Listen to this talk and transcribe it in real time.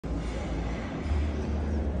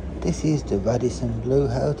This is the Radison Blue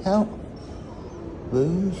Hotel.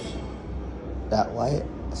 Rooms that way,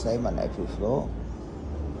 same on every floor.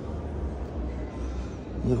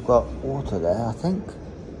 You've got water there, I think.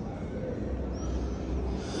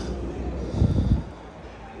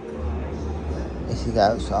 This is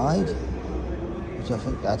outside, which I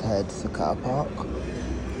think that heads to the car park.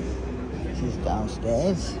 This is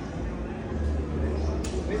downstairs.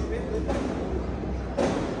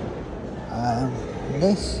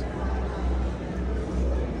 This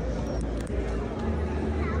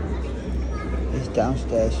is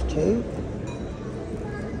downstairs too.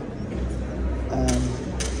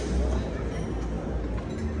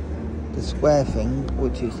 The square thing,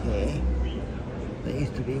 which is here, there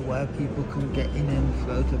used to be where people can get in and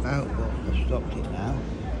float about, but I've stopped it now.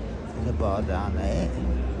 There's a bar down there.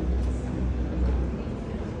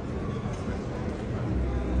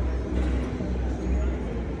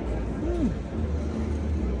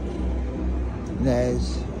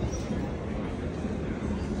 There's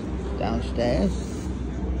downstairs.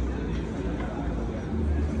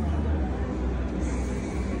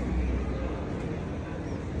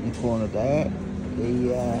 In the corner there, the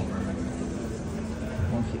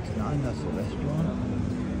 169, that's the restaurant.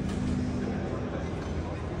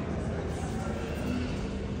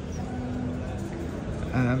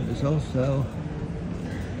 There's also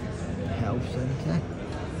a health centre. I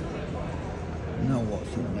don't know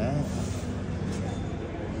what's in there.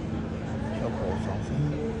 Shop or something.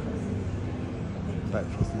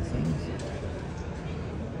 Breakfast and things.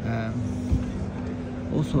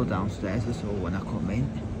 Also downstairs, I saw when I come in.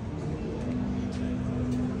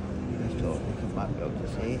 Just thought you might be able to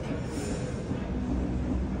see it.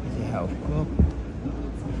 It's a health club.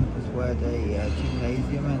 It's where the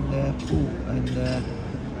gymnasium and the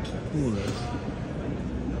pool is.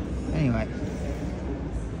 Anyway.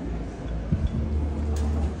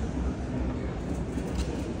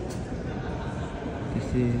 This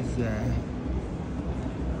is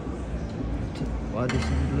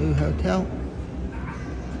Radison Blue Hotel.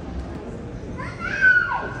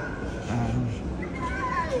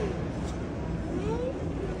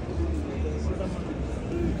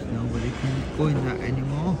 Nobody can go in that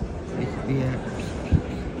anymore. It used to be a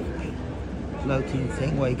floating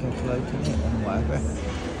thing where you can float in it and whatever,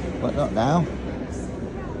 but not now.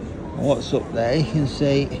 And what's up there, you can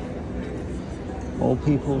see all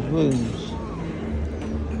people's rooms,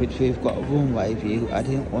 which we've got a runway view. I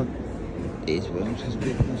didn't want these rooms because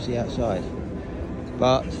people can see outside,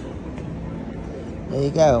 but there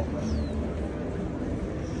you go.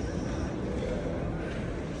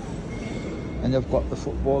 And they've got the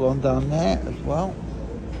football on down there as well.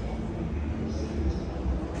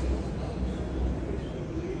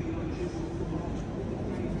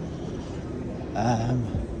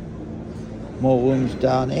 More rooms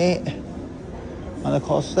down here and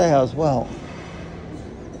across there as well.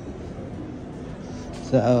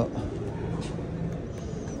 So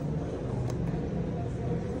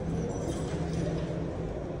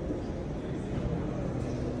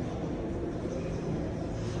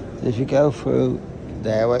if you go through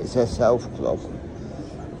there where it says South Club,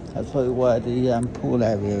 that's probably where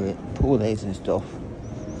the pool is and stuff.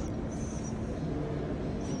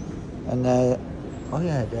 And oh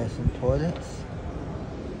yeah, there's some toilets.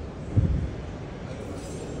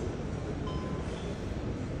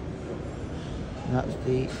 And that's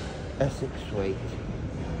the Essex Suite.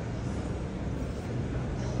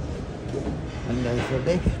 And there's a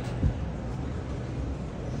lift.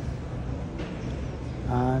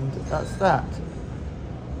 And that's that.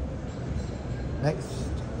 Next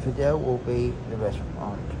video will be the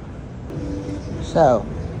restaurant. So,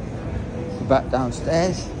 we're back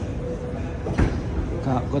downstairs.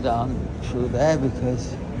 Can't go down through there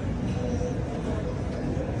because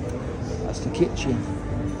that's the kitchen.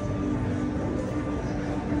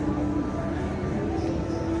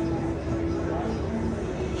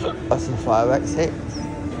 That's the fire exit.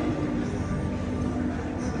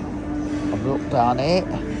 I've looked down here.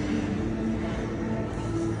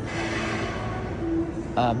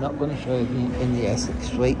 I'm not going to show you in the Essex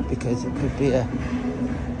Suite because it could be a...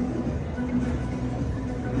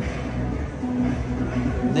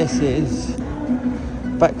 This is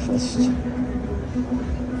breakfast.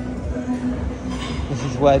 This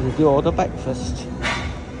is where they do all the breakfast.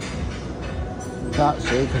 Can't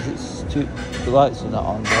see because it's too, the lights are not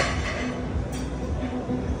on, but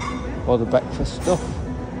all the breakfast stuff.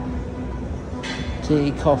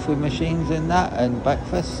 Tea, coffee machines in that, and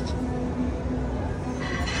breakfast.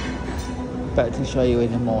 Better to show you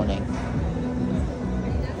in the morning.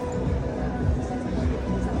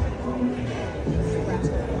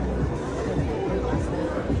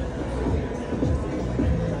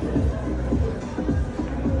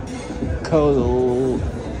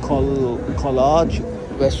 Collage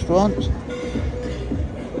restaurant.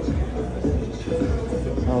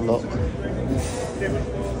 Oh look.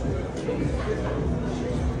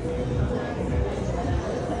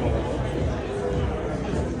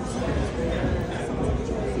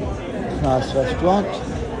 Nice restaurant.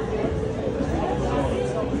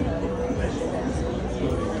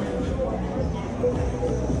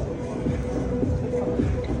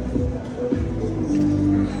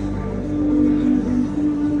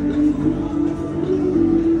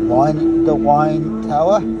 The wine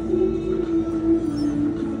tower.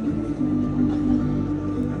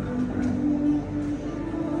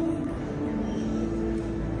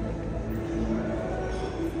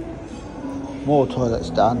 More toilets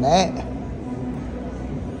down there.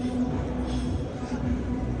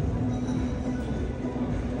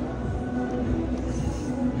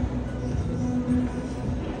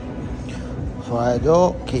 Fire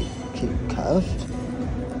door, keep closed.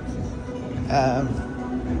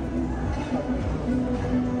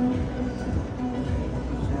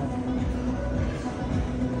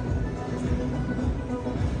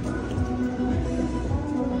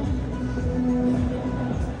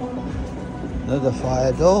 Another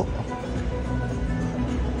fire door.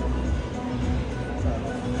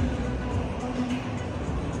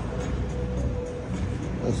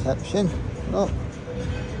 Reception. Look.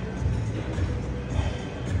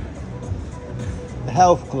 The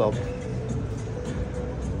health club.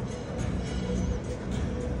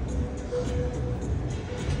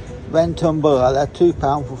 Rent umbrella,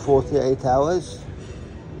 £2 for 48 hours.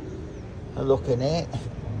 A look in it.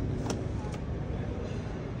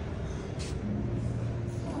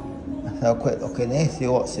 Have a quick look in here, see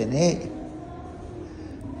what's in it.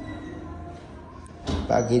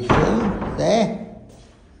 Baggage room there.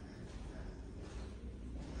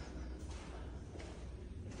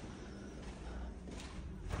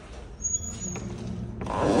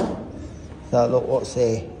 So look what's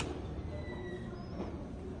here.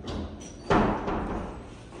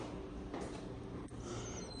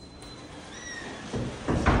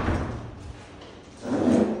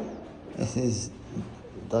 This is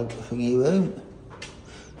the thingy room.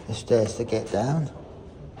 The stairs to get down.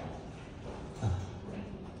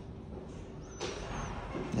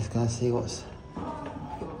 Just gonna see what's.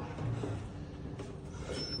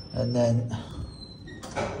 And then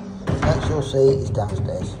next you'll see is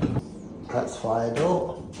downstairs. That's fire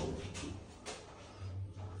door.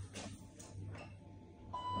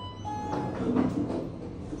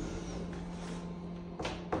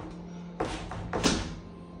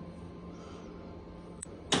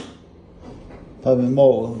 Probably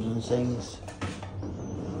more rooms and things.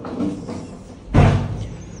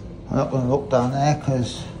 I'm not going to look down there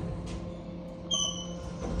because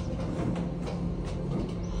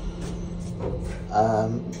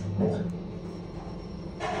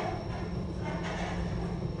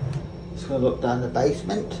just going to look down the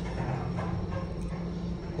basement.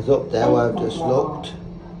 Because up there where I've just looked,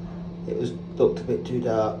 looked a bit too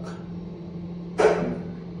dark.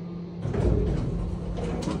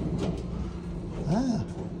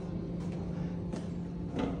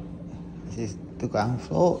 This is the ground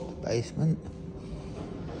floor, the basement.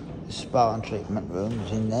 The spa and treatment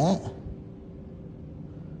rooms in there.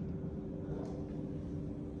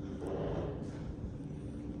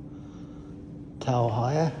 Tower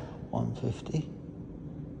hire, 150.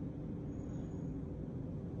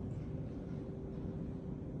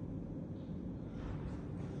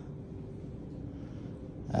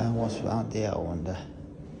 And what's around there, I wonder.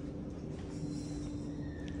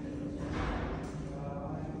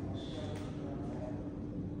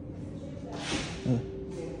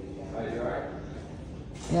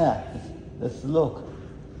 Yeah, let's look.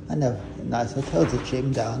 And a nice hotel, the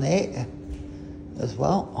gym down here as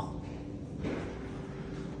well.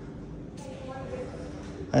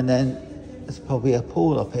 And then there's probably a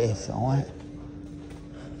pool up here somewhere.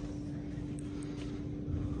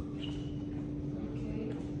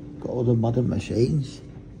 Got all the modern machines.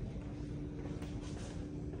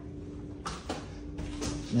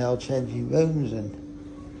 Now changing rooms and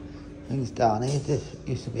things down here. There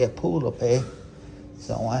used to be a pool up here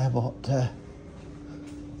somewhere, but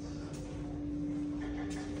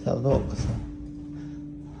so look.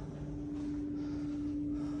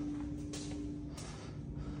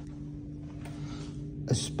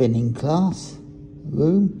 A spinning class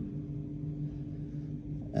room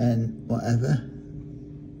and whatever.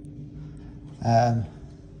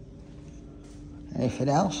 Anything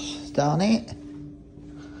else down here?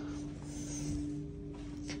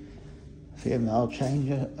 Female change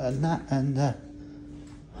and that, and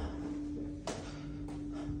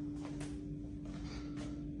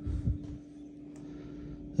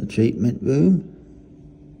treatment room.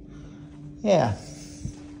 Yeah.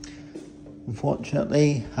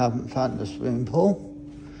 Unfortunately, haven't found the swimming pool.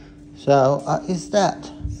 So that is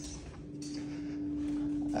that.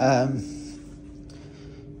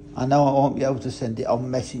 I know I won't be able to send it on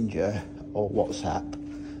Messenger or WhatsApp,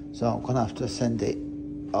 so I'm going to have to send it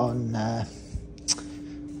on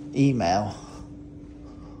email,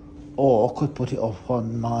 or could put it up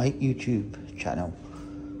on my YouTube channel.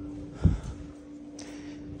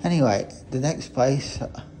 Anyway, the next place,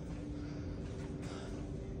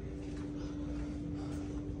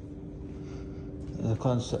 the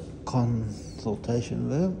consultation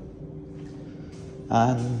room,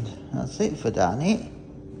 and that's it for down here.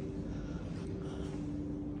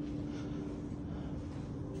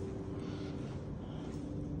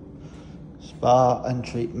 Spa and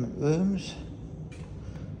treatment rooms.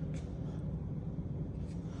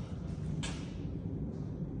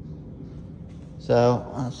 So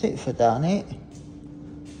that's it for down here.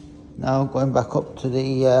 Now going back up to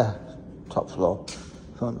the top floor,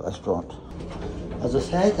 front restaurant. As I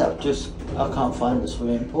said, I can't find the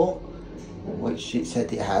swimming pool, which it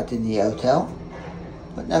said it had in the hotel.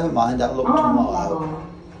 But never mind, I'll look tomorrow.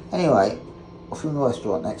 Anyway, I'll film the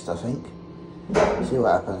restaurant next, I think. See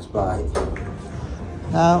what happens. Bye.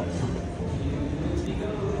 Now,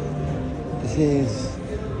 this is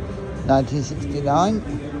 1969.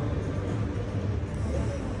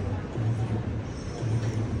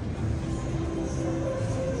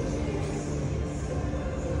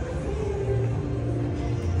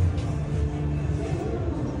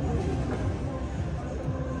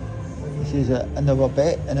 This is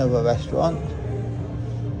another restaurant.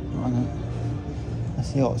 Let's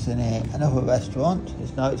see what's in here. Another restaurant.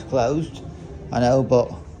 It's closed, I know, but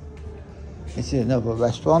this is another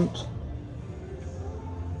restaurant.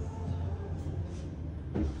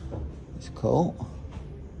 It's cool.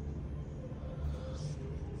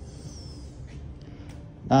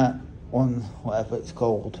 That one, whatever it's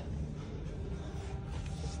called.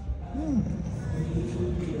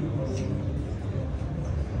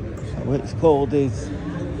 So what it's called is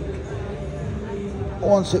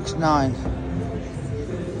 169.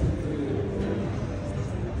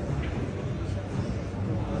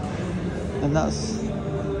 And that's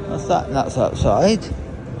that, and that's outside.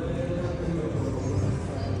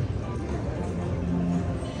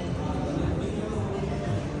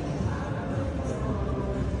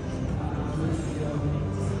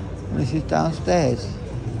 And this is downstairs.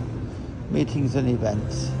 Meetings and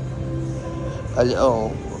events. A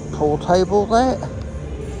little pool table there.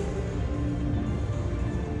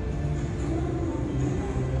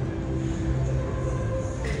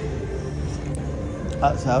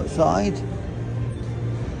 That's outside.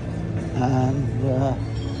 And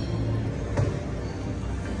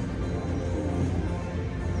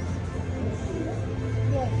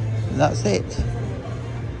that's it.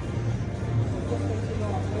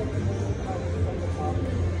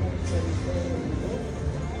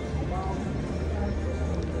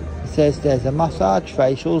 It says there's a massage,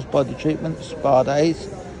 facials, body treatments, spa days,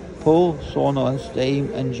 pool, sauna and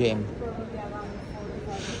steam, and gym.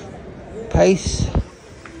 Pace,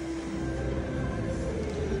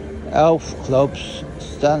 Elf Clubs,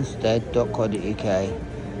 Stansted.co.uk.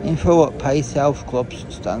 Info at Pace Elf Clubs,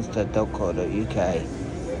 Stansted.co.uk.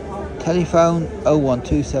 Telephone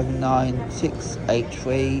 01279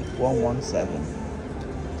 683 117.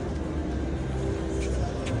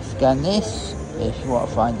 Scan this if you want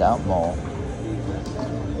to find out more.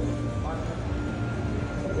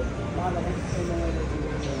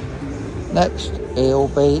 Next, it'll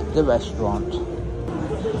be the restaurant.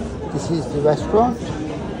 This is the restaurant.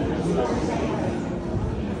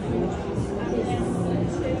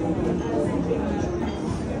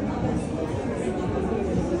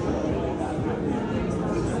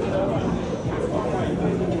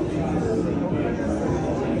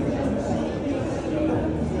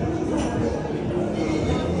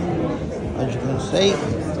 As you can see,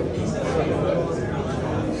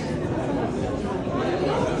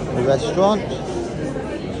 the restaurant,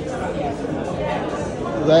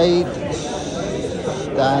 raid,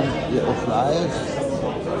 stand, little flyers,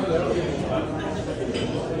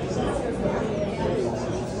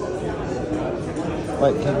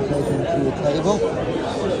 wait till you take them to your table.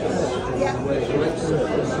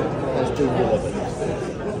 Let's do more.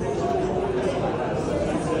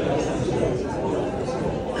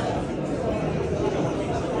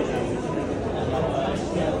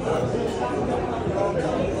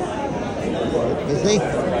 Busy.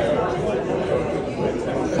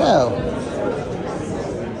 So,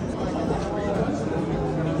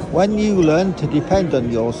 when you learn to depend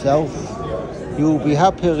on yourself, You'll be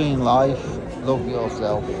happier in life. Love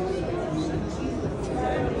yourself.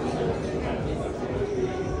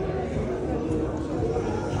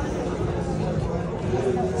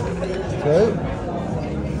 So,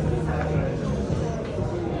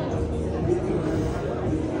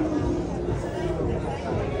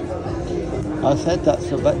 I said that's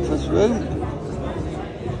the breakfast room.